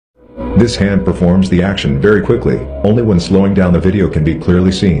This hand performs the action very quickly, only when slowing down the video can be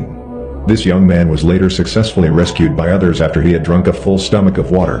clearly seen. This young man was later successfully rescued by others after he had drunk a full stomach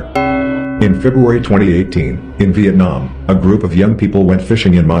of water. In February 2018, in Vietnam, a group of young people went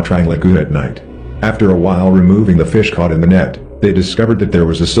fishing in Ma Trang Lagoon at night. After a while removing the fish caught in the net, they discovered that there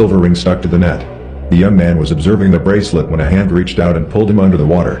was a silver ring stuck to the net. The young man was observing the bracelet when a hand reached out and pulled him under the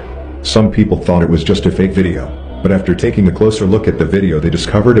water. Some people thought it was just a fake video, but after taking a closer look at the video they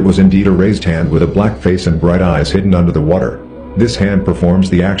discovered it was indeed a raised hand with a black face and bright eyes hidden under the water. This hand performs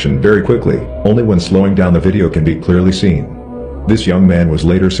the action very quickly, only when slowing down the video can be clearly seen. This young man was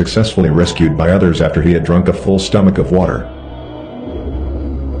later successfully rescued by others after he had drunk a full stomach of water.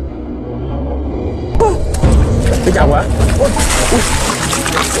 Cái chồng hả?